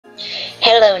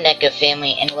Hello NECA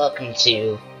family and welcome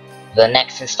to the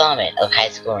next installment of High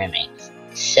School Roommates.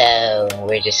 So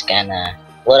we're just gonna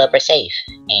load up our save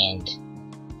and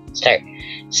start.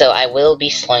 So I will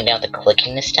be slowing down the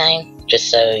clicking this time,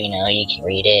 just so you know you can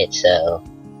read it. So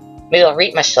maybe I'll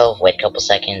read myself, wait a couple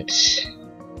seconds,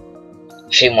 a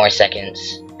few more seconds.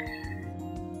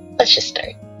 Let's just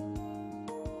start.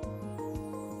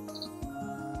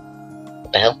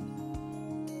 What the hell?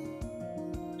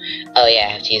 Oh yeah,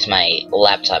 I have to use my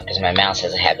laptop because my mouse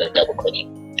has a habit of double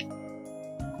clicking.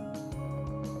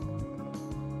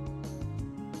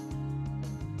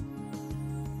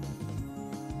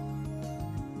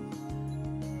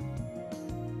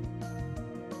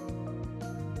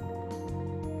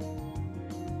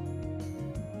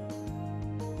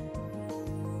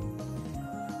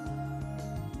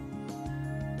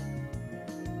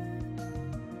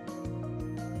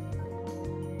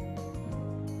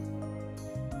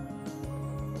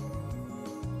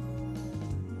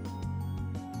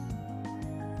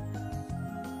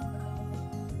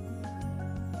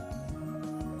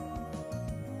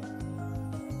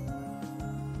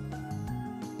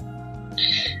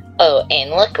 Oh, and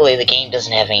luckily the game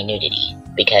doesn't have any nudity,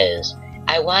 because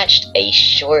I watched a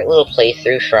short little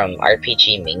playthrough from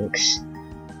RPG Minx,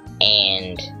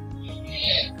 and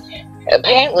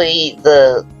apparently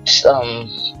the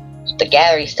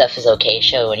gallery stuff is okay to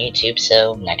show on YouTube,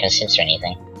 so I'm not gonna censor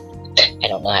anything. I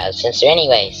don't know how to censor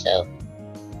anyway, so.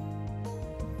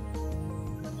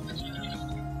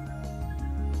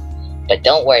 But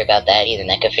don't worry about that either,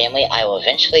 NECA family. I will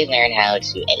eventually learn how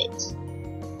to edit.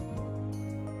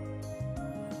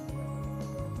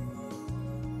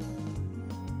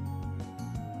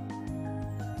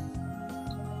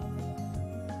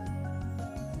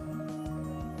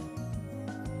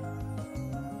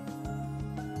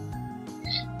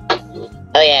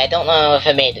 Oh yeah, I don't know if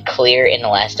I made it clear in the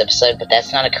last episode, but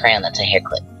that's not a crown, that's a hair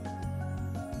clip.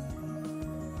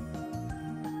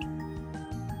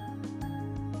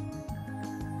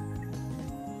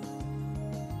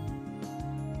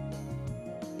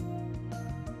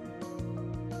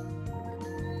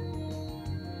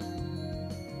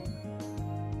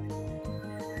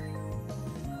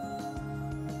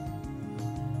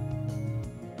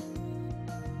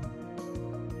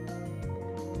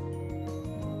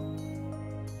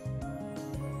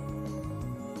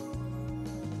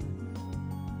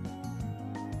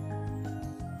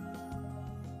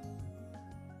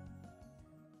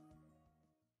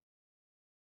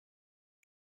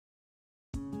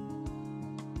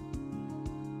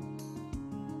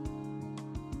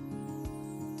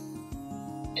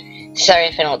 Sorry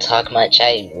if I don't talk much,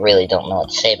 I really don't know what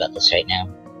to say about this right now.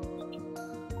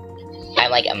 I'm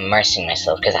like immersing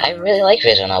myself, because I really like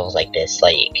visual novels like this,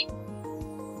 like,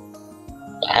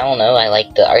 I don't know, I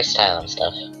like the art style and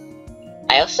stuff.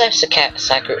 I also have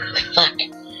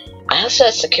I also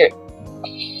have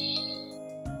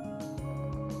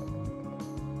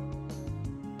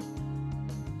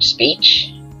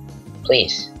speech?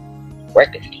 Please,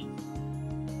 work with me.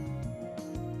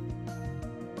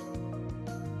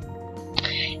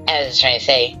 As I was trying to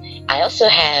say, I also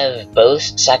have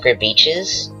both Sakura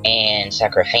Beaches and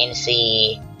Sakura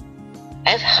Fantasy.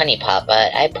 I have Honey Pop,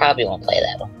 but I probably won't play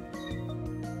that one.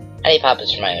 Honey Pop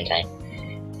is for my own time.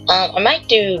 I might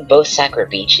do both Sakura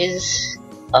Beaches.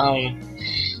 I'll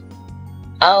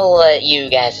let you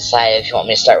guys decide if you want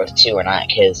me to start with 2 or not,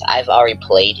 because I've already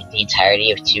played the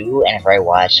entirety of 2, and I've already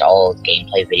watched all the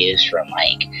gameplay videos from,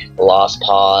 like, Lost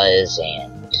Pause,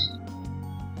 and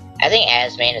I think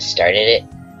Asman has started it.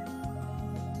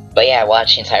 But yeah, I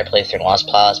watched the entire playthrough in Lost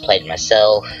Pause, played it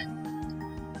myself.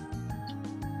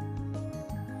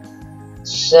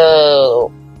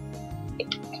 So,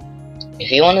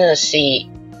 if you want to see,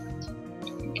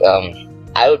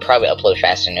 I would probably upload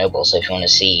Fast and Noble, so if you want to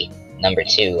see number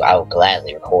 2, I will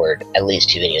gladly record at least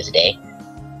 2 videos a day.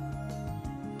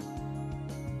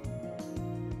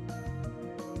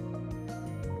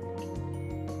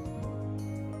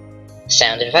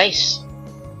 Sound advice.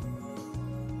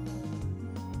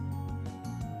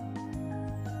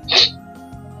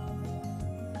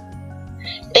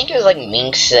 I think it was like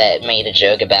Minx that made a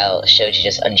joke about Shoji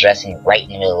just undressing right in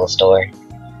the middle of the store.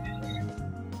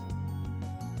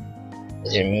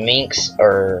 Is it Minx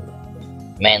or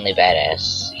Manly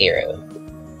Badass Hero?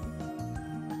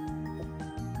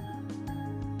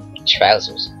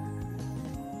 Trousers.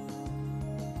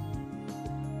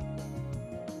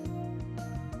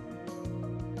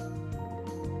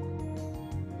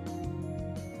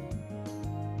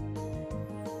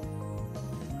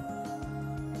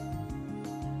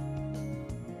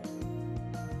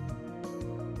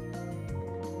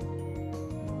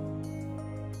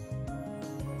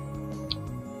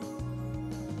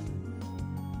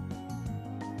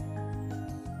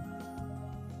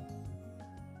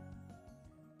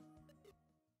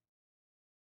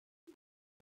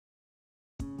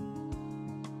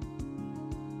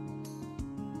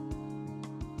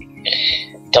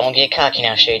 Don't get cocky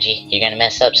now, Shoji. You're gonna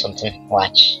mess up something.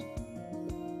 Watch.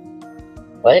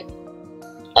 What?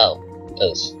 Oh,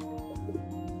 those.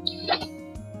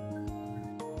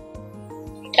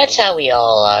 That's how we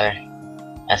all are.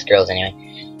 Us girls, anyway.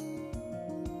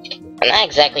 I'm not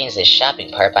exactly into the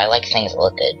shopping part, but I like things that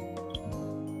look good.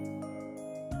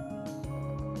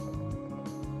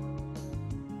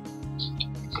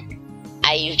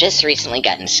 I've just recently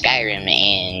gotten Skyrim,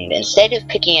 and instead of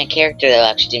picking a character that'll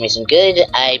actually do me some good,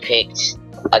 I picked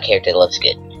a character that looks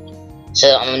good.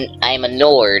 So I'm a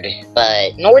Nord,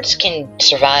 but Nords can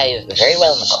survive very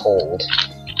well in the cold,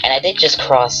 and I did just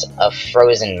cross a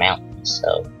frozen mountain,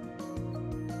 so...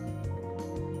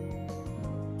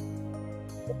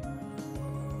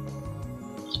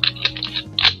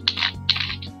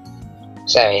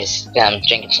 Sorry, I'm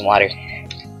drinking some water.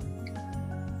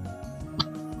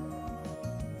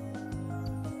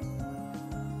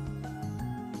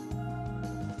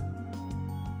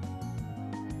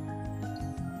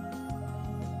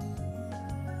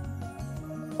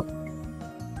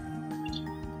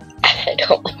 I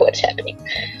don't know what's happening.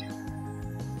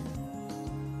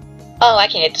 Oh, I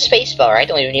can hit the spacebar. I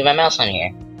don't even need my mouse on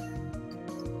here.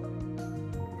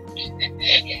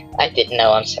 I didn't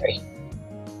know, I'm sorry.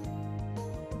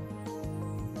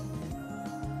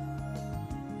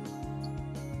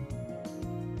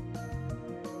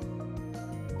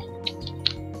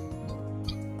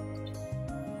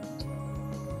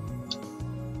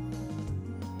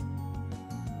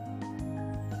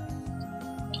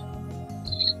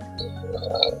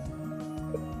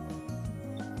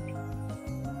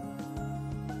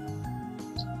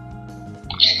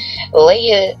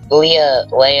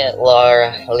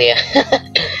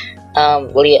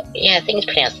 Leah, yeah, I think it's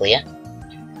pronounced Leah.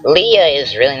 Leah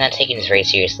is really not taking this very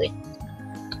seriously.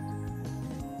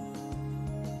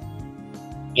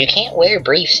 You can't wear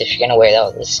briefs if you're gonna wear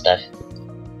all this stuff.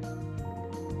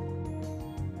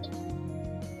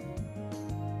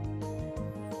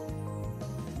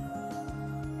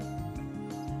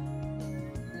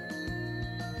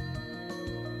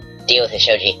 Deal with it,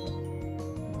 Shoji.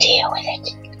 Deal with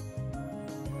it.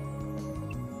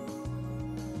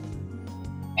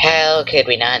 How could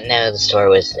we not know the store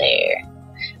was there?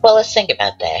 Well, let's think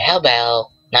about that. How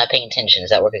about not paying attention? Does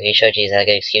that work with you, Shoji? Is that a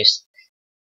good excuse?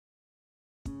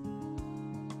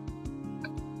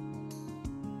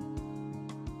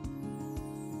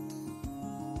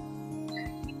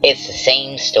 It's the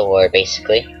same store,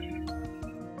 basically.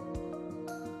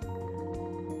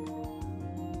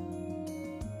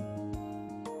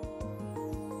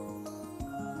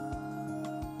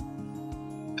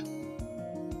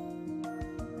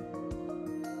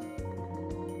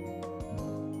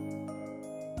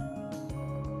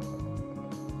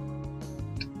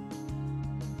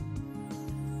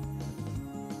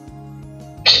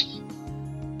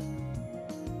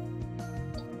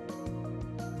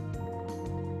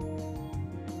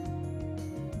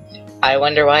 I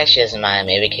wonder why she doesn't mind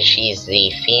me, because she's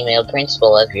the female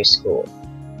principal of your school.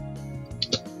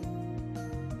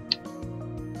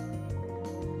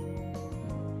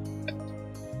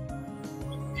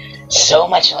 So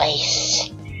much lace!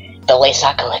 The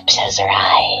lace-apocalypse has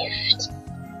arrived.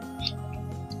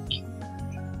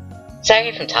 Sorry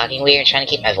if I'm talking weird, I'm trying to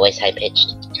keep my voice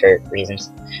high-pitched, for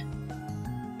reasons.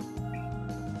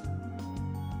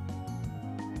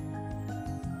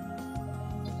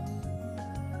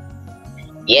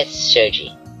 Yes,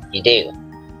 Shoji, you do.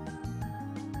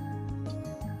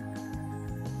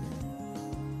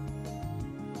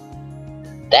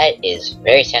 That is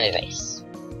very sound advice.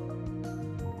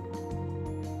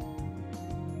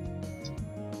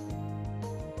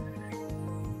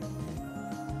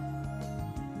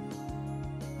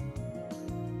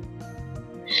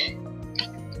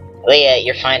 Leah,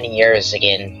 you're finding yours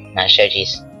again, not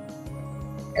Shoji's.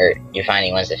 Or, you're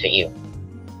finding ones that fit you,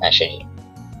 not Shoji.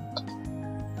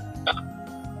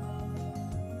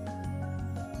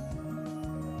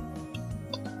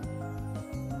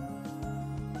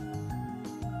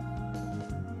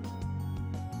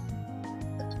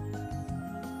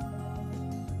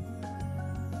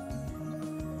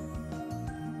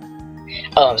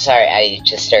 Oh, I'm sorry, I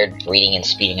just started reading and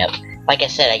speeding up. Like I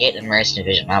said, I get immersed in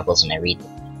visual novels when I read them.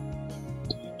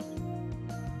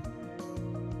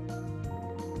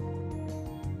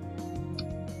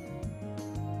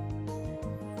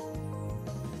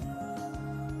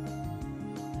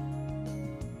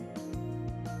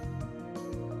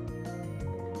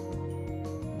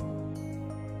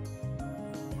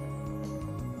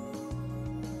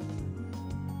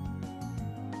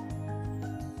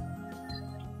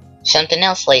 Something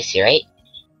else, Lacey, right?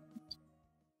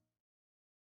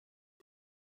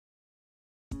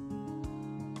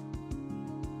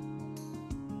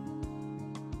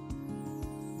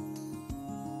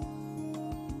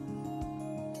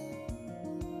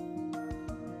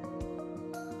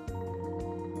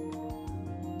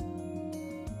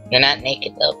 They're not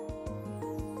naked though.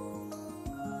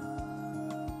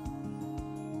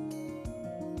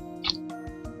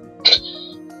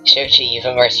 Shoji, you've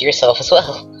immersed yourself as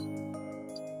well.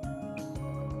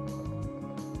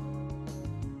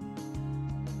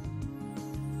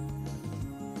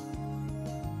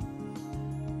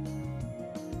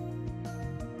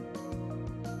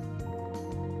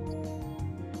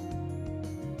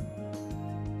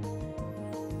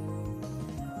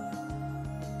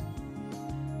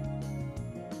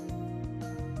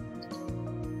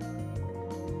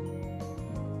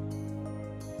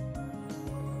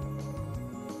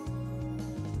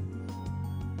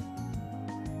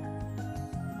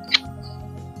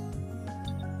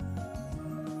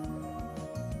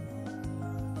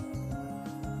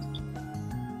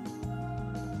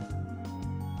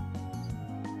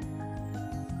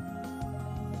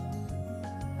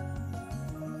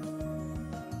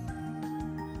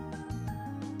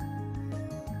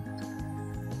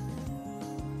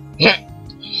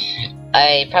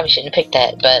 I probably shouldn't have picked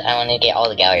that, but I want to get all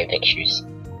the gallery pictures.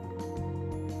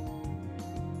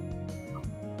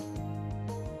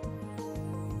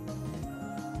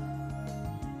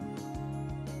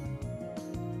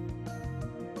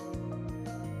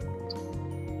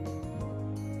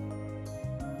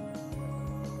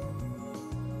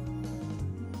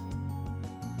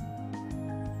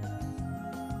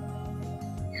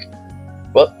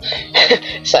 Whoop.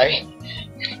 Sorry.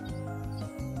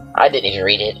 I didn't even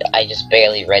read it. I just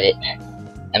barely read it.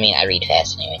 I mean, I read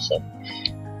fast anyway, so.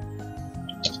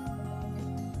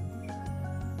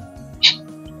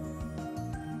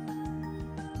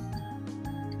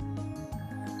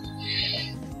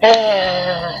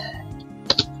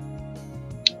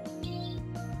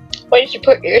 Why did you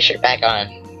put your shirt back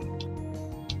on?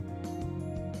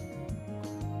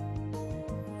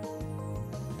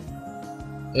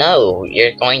 No,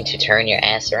 you're going to turn your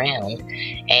ass around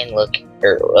and look,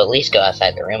 or at least go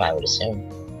outside the room, I would assume.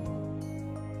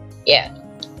 Yeah.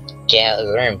 Get out of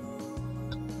the room.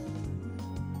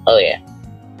 Oh yeah.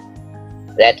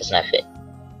 That does not fit.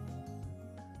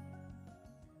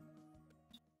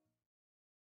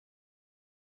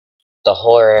 The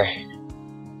horror.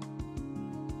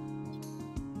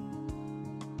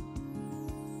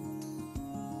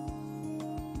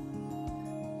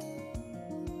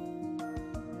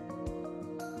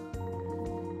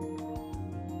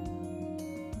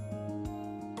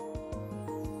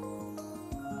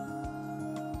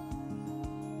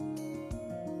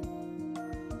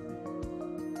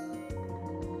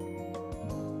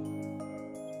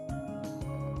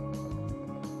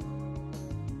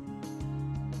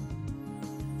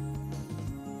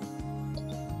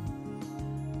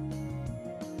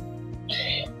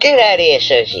 Get out of here,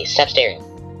 Shoji. Stop staring.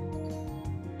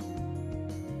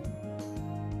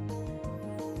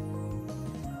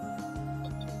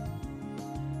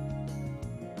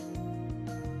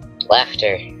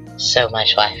 Laughter. So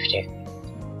much laughter.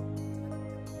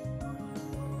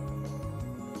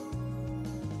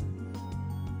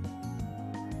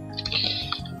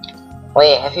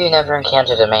 Wait, have you never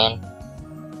encountered a man?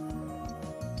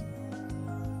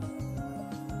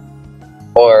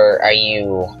 Or are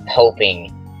you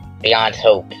hoping, beyond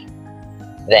hope,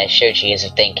 that Shoji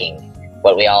isn't thinking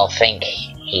what we all think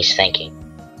he's thinking?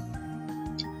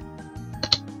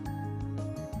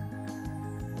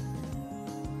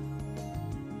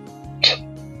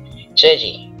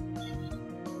 Shoji,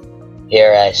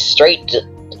 you're a straight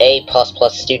A++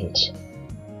 student.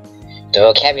 The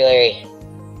vocabulary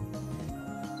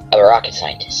of a rocket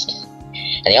scientist.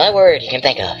 And the only word you can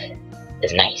think of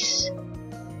is nice.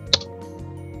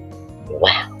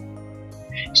 Wow.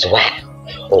 Just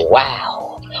wow.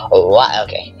 Wow. Wow.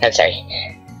 Okay, I'm sorry.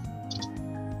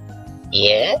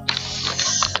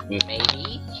 Yes?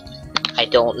 Maybe? I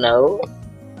don't know.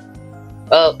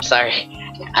 Oh, sorry.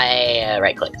 I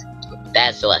right clicked.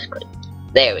 That's the left click.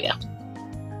 There we go.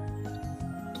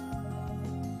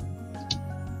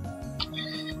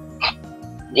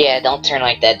 Yeah, don't turn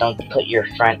like that. Don't put your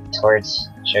front towards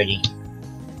Shoji.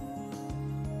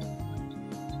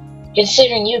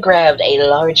 Considering you grabbed a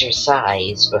larger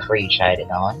size before you tried it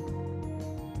on.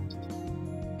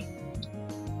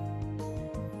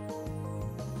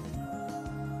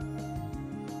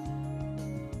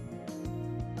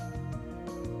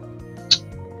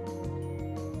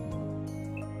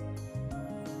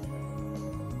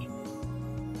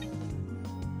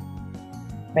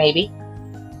 Maybe.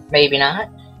 Maybe not.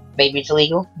 Maybe it's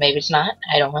illegal. Maybe it's not.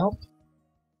 I don't know.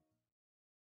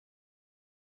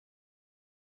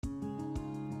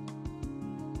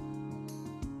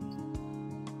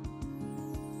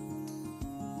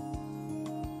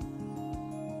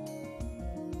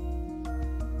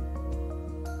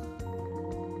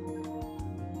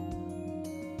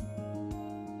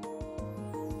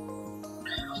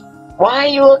 Why are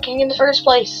you looking in the first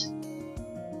place?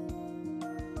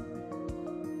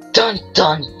 Dun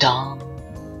dun dun.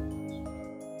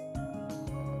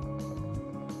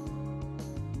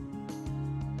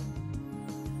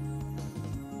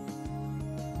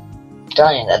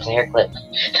 Darn it, that's a hair clip.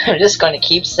 I'm just going to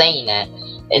keep saying that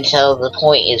until the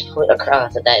point is put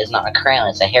across that that is not a crown,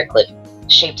 it's a hair clip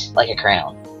shaped like a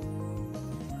crown.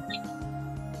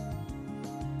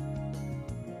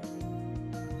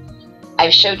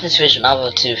 I've showed this visual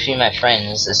novel to a few of my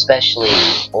friends, especially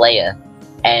Leah,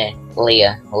 yeah,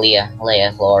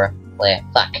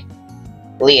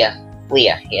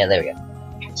 there we go.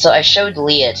 So I showed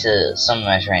Leah to some of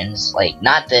my friends, like,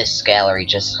 not this gallery,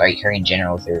 just like her in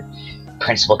general with her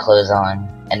principal clothes on,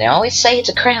 and they always say it's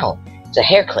a crown, it's a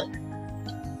hair clip.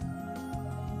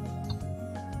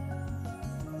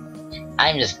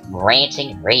 I'm just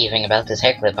ranting and raving about this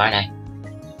hair clip, aren't I?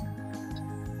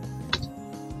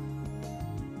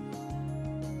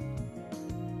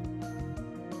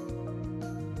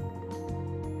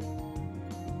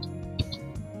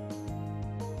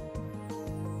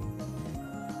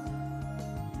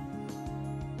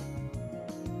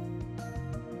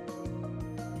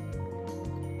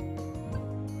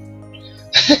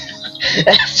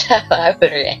 That's how I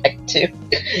would react too.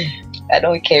 I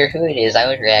don't care who it is, I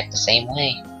would react the same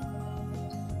way.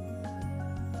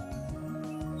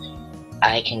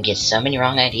 I can get so many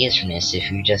wrong ideas from this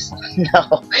if you just... No,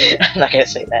 I'm not gonna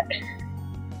say that.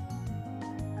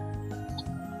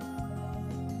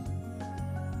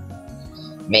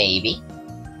 Maybe.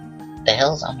 The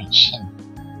hell's on my chin?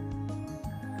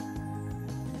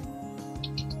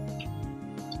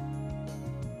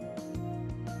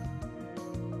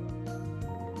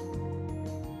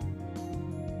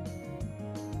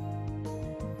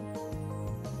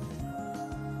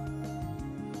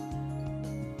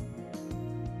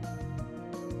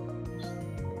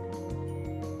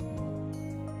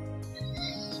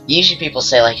 Usually people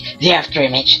say, like, the after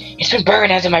image, it's been burned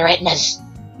out of my retinas.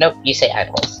 Nope, you say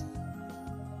eyeballs.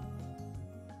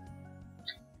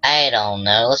 I don't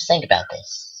know, let's think about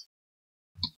this.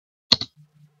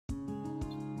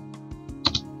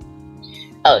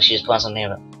 Oh, she was pulling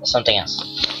something else.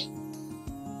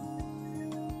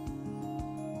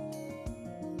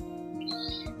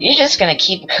 You're just gonna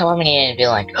keep coming in and be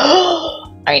like,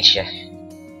 oh, aren't you?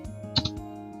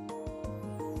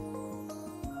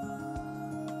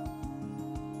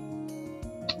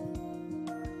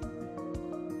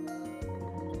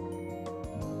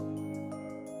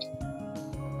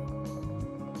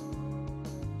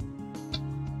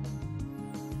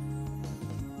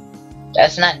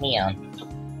 That's not neon.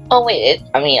 Oh wait,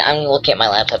 I'm looking at my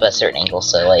laptop at a certain angle,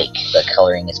 so like the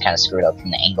coloring is kind of screwed up from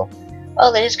the angle.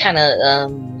 Oh, that is kind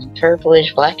of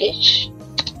purplish blackish.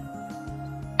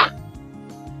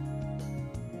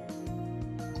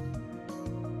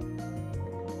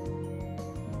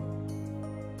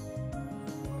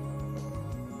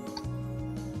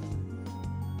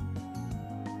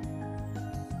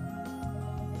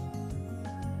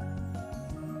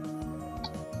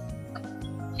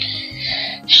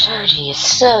 Shoji is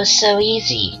so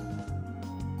easy.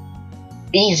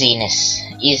 Easiness.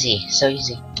 Easy. So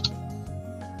easy.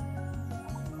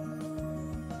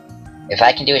 If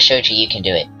I can do a Shoji, you can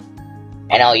do it.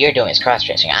 And all you're doing is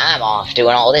cross-dressing. I'm off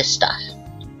doing all this stuff.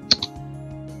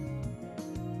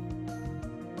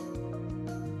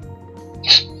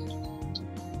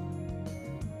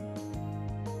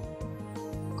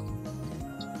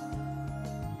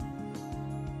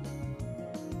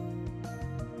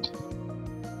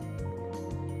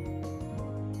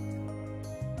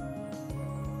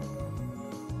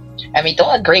 I mean,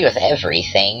 don't agree with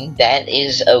everything. That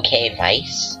is okay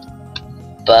advice.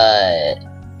 But...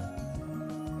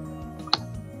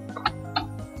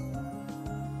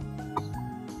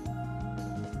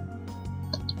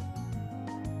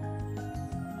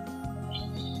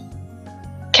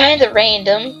 kinda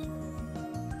random.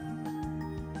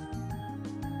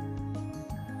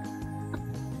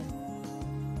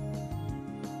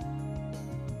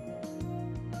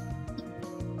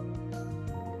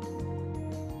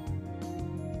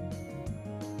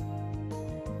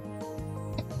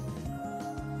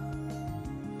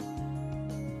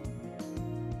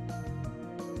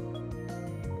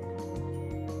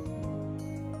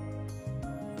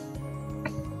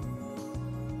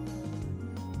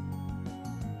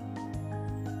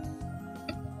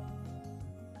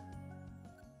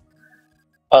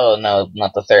 Oh no,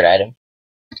 not the third item.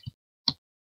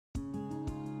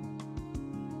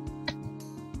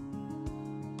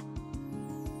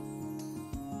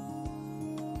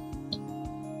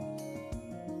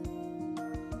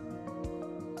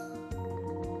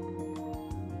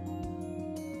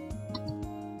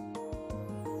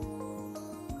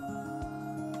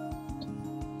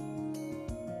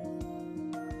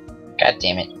 God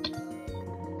damn it.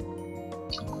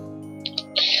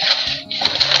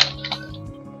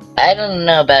 I don't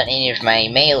know about any of my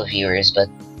male viewers, but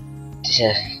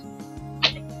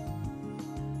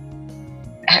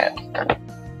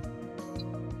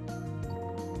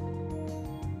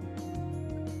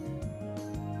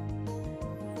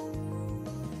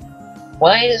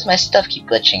why does my stuff keep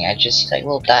glitching? I just see like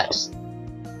little dots.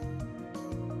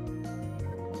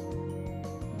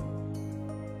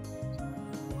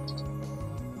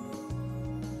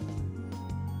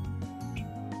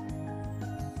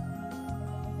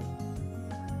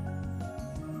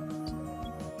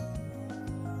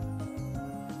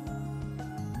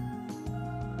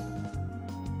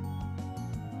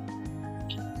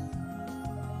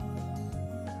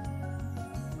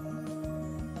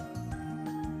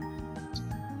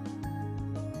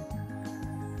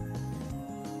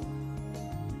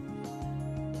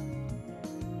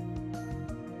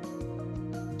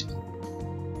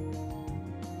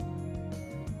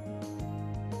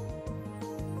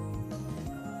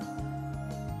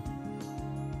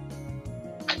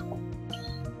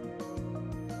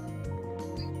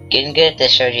 Getting good at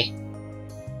this, Shoji.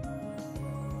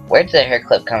 Where did the hair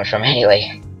clip come from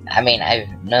anyway? I mean, I've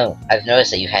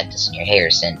noticed that you've had this in your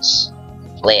hair since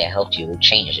Leia helped you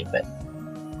change it, but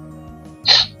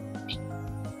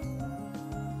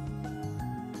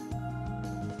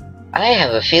I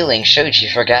have a feeling Shoji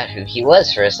forgot who he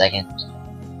was for a second.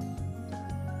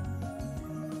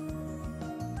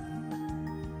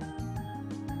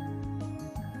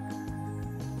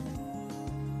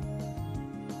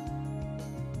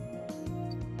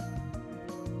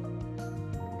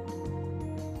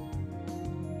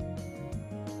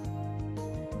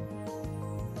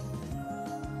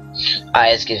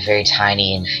 Eyes get very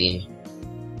tiny and few.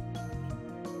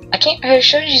 I can't remember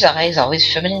Shoji's eyes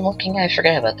always feminine looking. I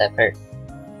forgot about that part.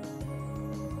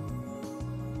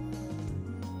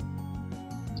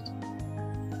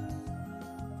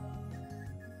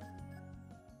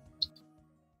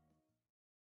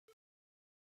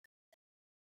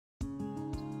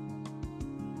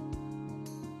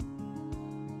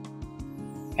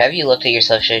 Have you looked at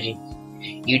yourself, Shoji?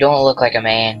 You don't look like a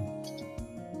man.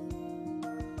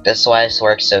 That's why this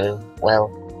works so well.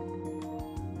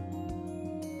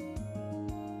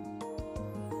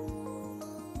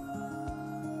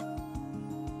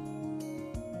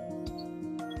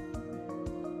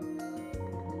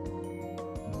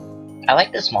 I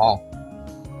like the small.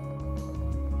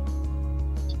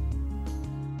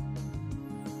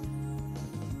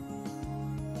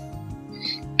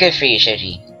 Good for you,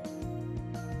 Shoji.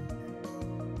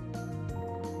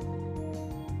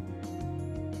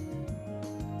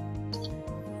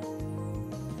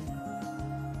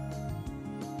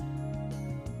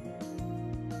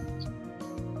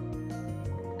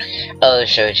 Oh,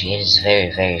 Shoji, it is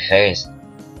very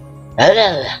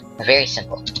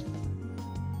simple.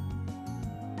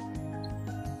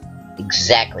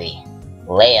 Exactly.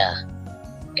 Leia.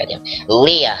 Goddamn.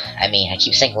 Leia. I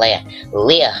keep saying Leia.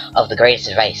 Leia of the greatest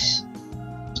advice.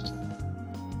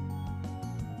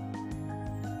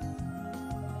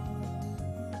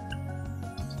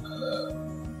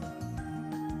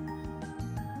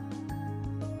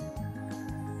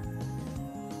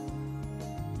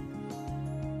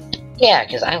 Yeah,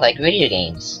 because I like video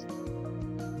games.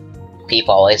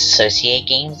 People always associate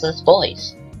games with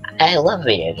boys. I love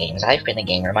video games. I've been a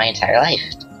gamer my entire life.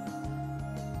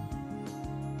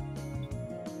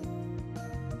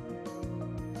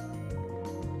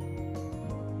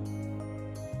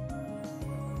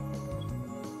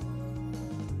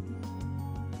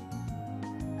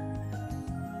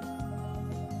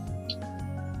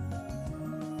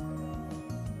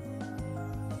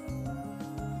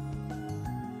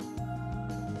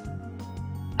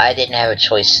 I didn't have a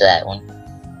choice to that one.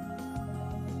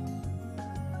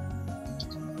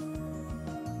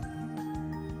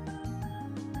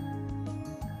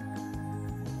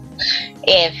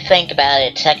 If you think about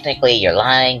it, technically you're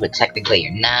lying, but technically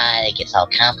you're not. It gets all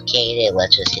complicated.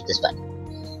 Let's just hit this button.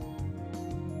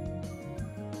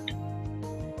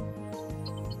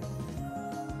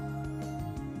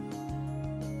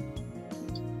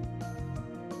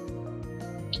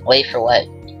 Wait for what?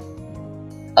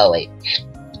 Oh, wait.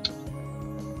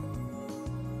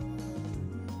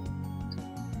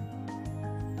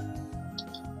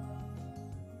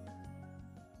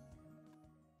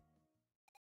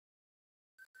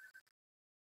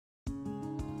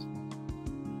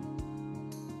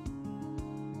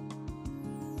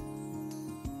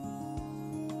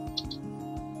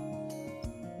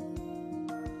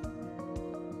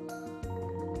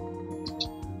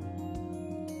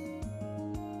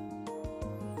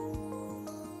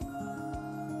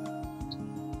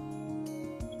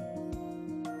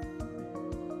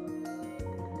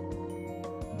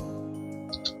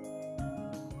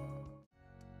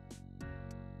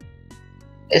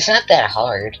 It's not that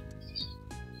hard.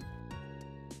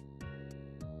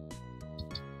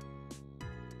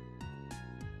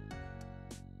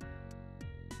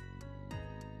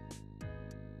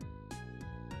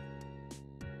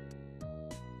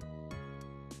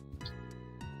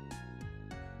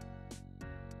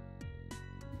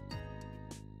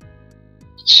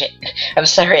 Shit. I'm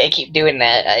sorry I keep doing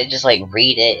that. I just like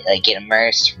read it, like get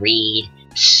immersed, read,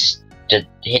 to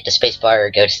hit the spacebar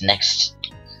or go to the next.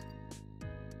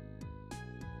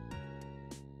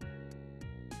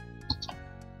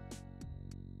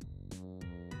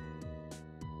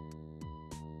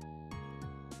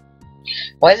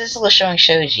 Why is this still showing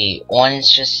Shoji? One is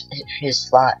just his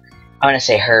thought. I want to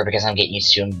say her because I'm getting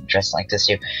used to him dressing like this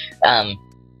too.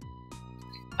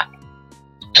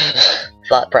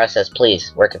 Thought process,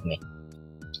 please work with me.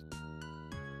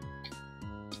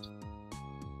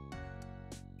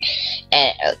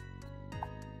 And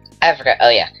I forgot. Oh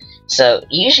yeah. So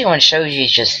usually when Shoji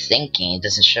is just thinking, it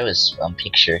doesn't show his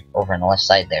picture over on the left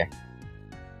side there.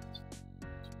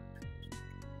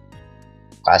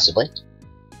 Possibly.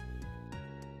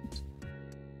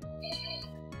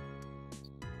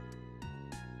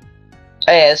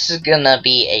 Oh yeah, this is gonna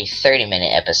be a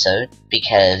 30-minute episode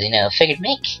because, you know, figured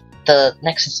make the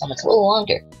next installment a little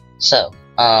longer. So,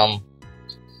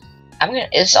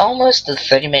 it's almost the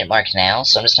 30-minute mark now,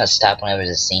 so I'm just gonna stop whenever there's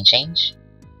a scene change.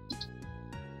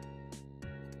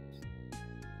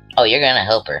 Oh, you're gonna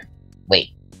help her. Wait.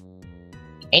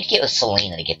 I need to get with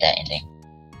Selena to get that ending.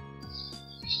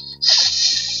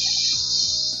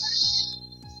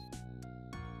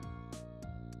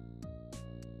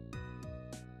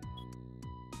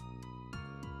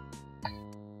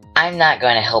 I'm not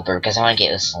going to help her because I want to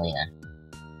get with Selena.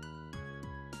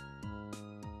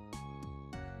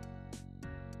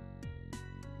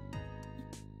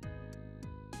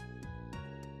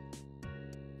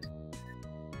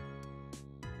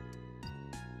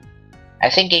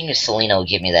 I think getting with Selena will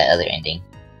give me that other ending.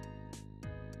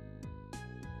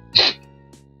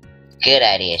 Good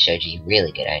idea, Shoji.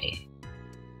 Really good idea.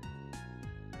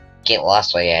 Get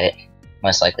lost while you're at it.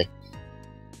 Most likely.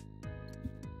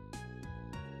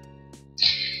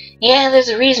 Yeah, there's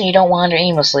a reason you don't wander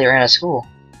aimlessly around a school.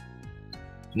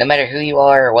 No matter who you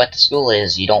are or what the school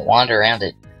is, you don't wander around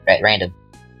it at random.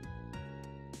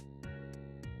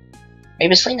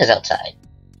 Maybe Selena's outside.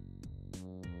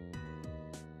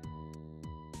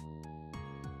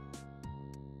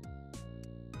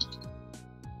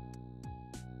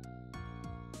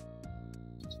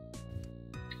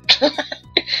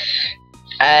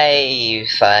 I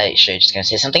thought she was just gonna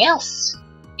say something else.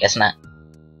 Guess not.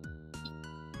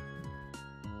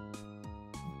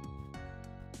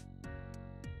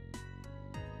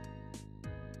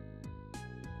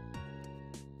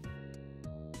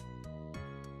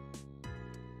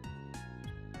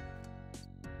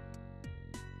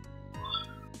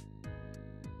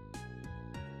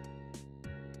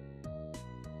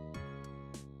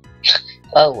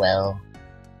 Oh well.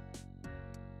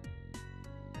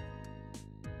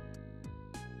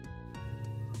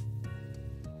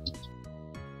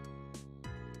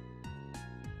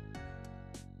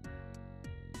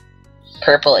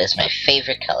 Purple is my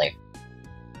favorite color.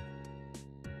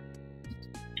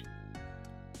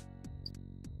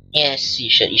 Yes, you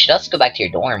should. You should also go back to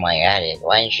your dorm while you're at it.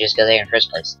 Why didn't you just go there in the first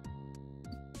place?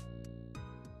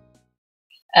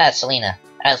 Ah, Selena.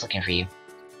 I was looking for you.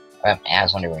 I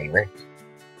was wondering where you were.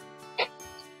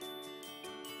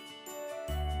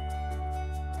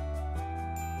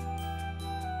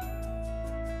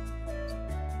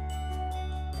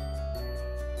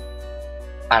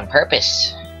 On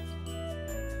purpose.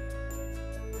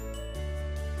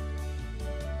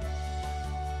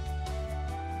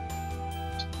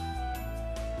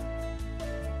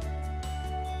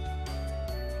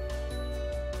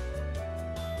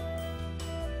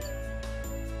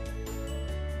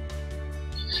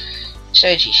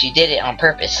 Shoji, she did it on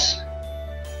purpose.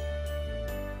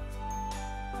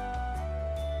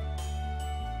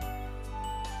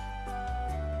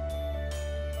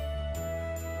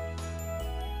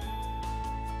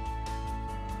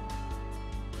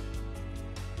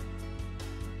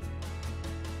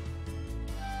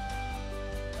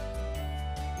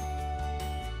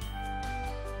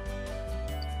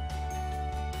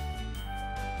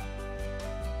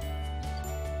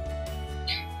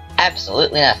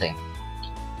 Absolutely nothing.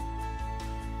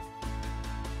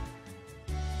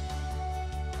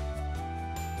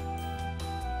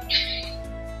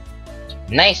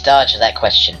 Nice dodge of that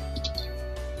question.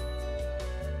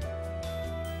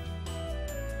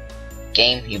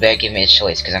 Game, you better give me a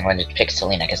choice, because I'm going to pick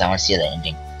Selena, because I want to see the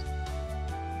ending.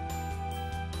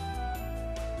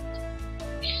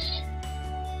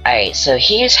 Alright, so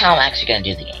here's how I'm actually gonna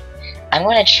do the game. I'm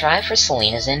gonna try for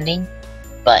Selena's ending,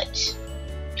 but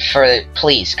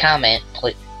please comment,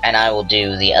 and I will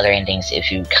do the other endings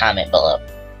if you comment below.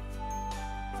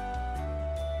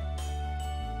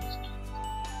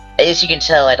 As you can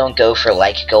tell, I don't go for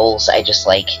like goals, I just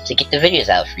like to get the videos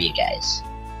out for you guys.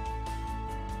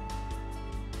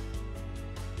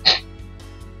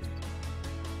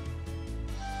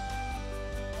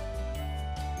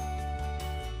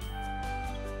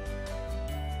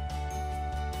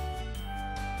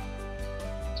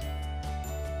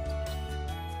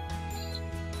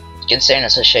 Considering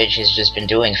that's what Shoji has just been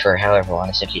doing for however long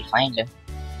as I keep playing him.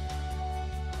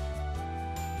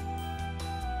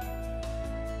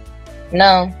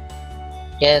 No.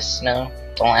 Yes, no.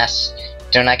 Don't ask.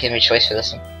 Do not give me a choice for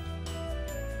this one.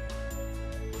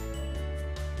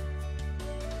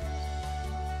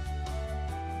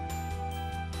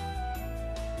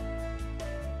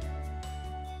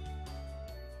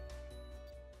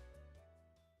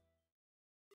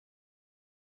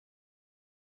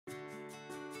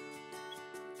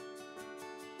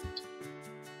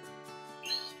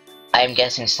 I'm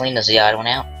guessing Selena's the odd one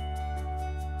out.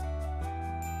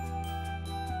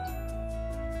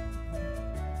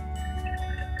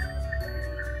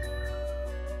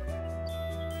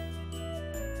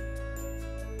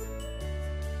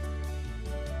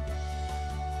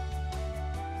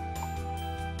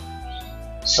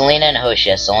 Selena and Hoshi,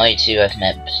 that's the only two I've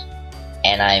met,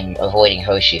 and I'm avoiding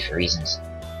Hoshi for reasons.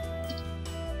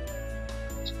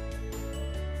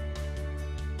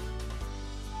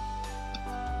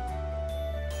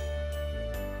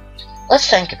 Let's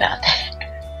think about that.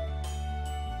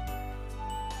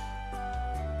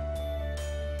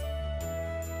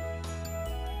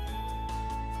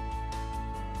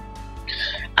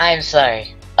 I'm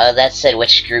sorry. That said,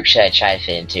 which group should I try to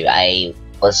fit into? I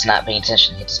was not paying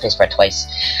attention. Hit the spacebar twice.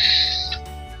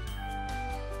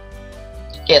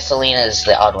 Yeah, Selena is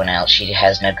the odd one out. She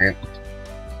has no group.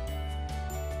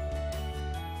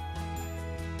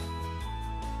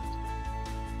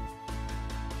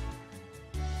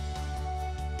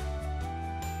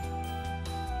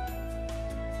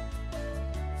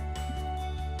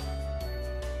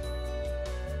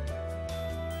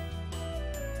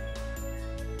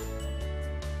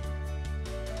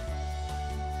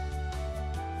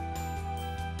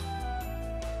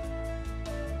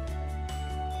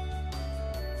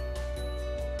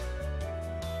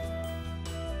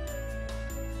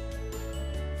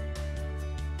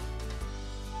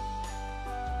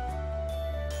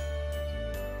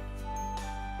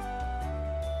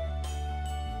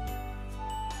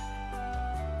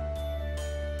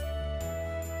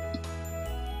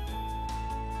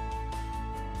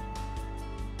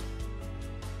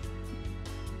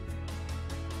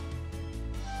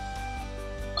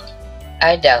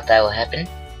 I doubt that will happen.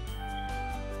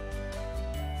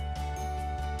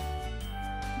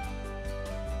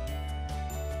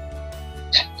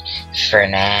 For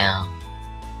now.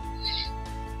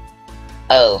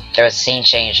 Oh, there was a scene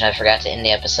change and I forgot to end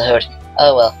the episode.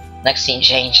 Oh well, next scene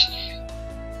change.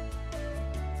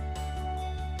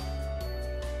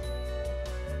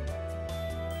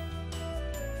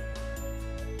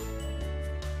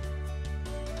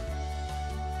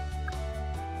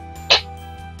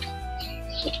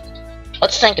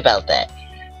 Let's think about that.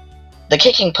 The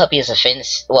kicking puppy is a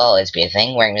fitness will always be a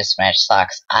thing. Wearing mismatched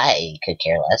socks, I could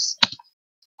care less.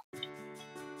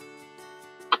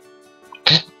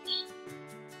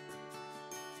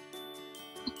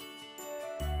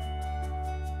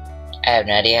 I have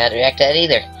no idea how to react to that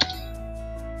either.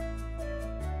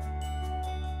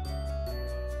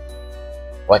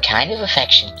 What kind of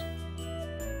affection?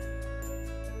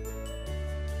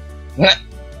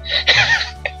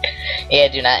 Yeah,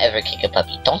 do not ever kick a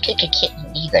puppy. Don't kick a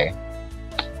kitten either.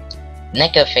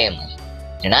 Neko family.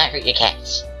 Do not hurt your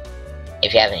cats.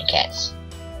 If you have any cats.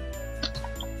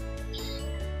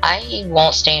 I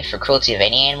won't stand for cruelty of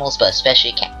any animals, but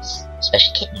especially cats.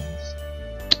 Especially kittens.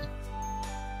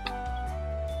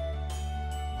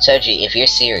 Shoji, if you're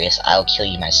serious, I'll kill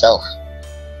you myself.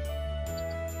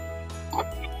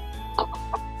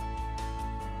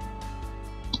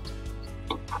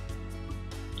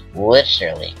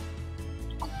 Literally.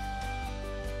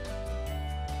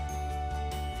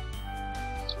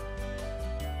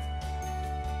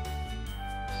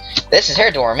 This is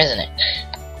her dorm, isn't it?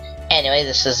 Anyway,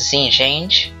 this is a scene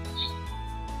change.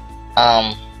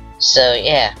 So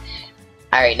yeah.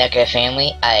 Alright, Neko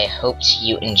family, I hoped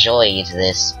you enjoyed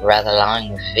this rather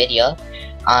long video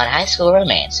on High School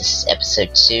Romance. This is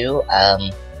episode 2.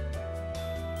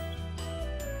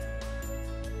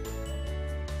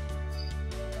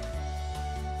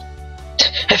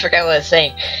 I forgot what I was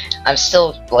saying. I'm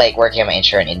still, like, working on my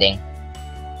intro and ending.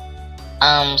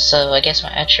 So I guess my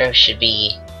outro should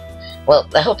be... Well,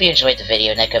 I hope you enjoyed the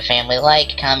video, Neko family.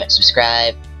 Like, comment,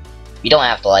 subscribe. You don't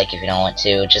have to like if you don't want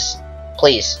to. Just,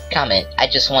 please, comment. I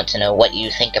just want to know what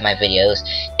you think of my videos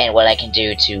and what I can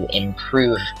do to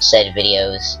improve said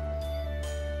videos.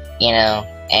 You know,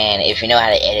 and if you know how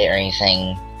to edit or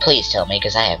anything, please tell me,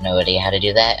 because I have no idea how to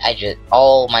do that.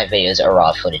 All my videos are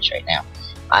raw footage right now.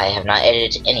 I have not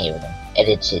edited any of them.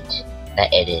 Edit.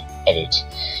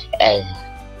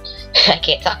 I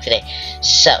can't talk today.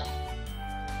 So,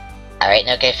 alright,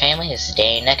 Neko family, this is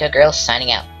Danny Neko Girl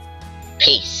signing out.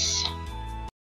 Peace.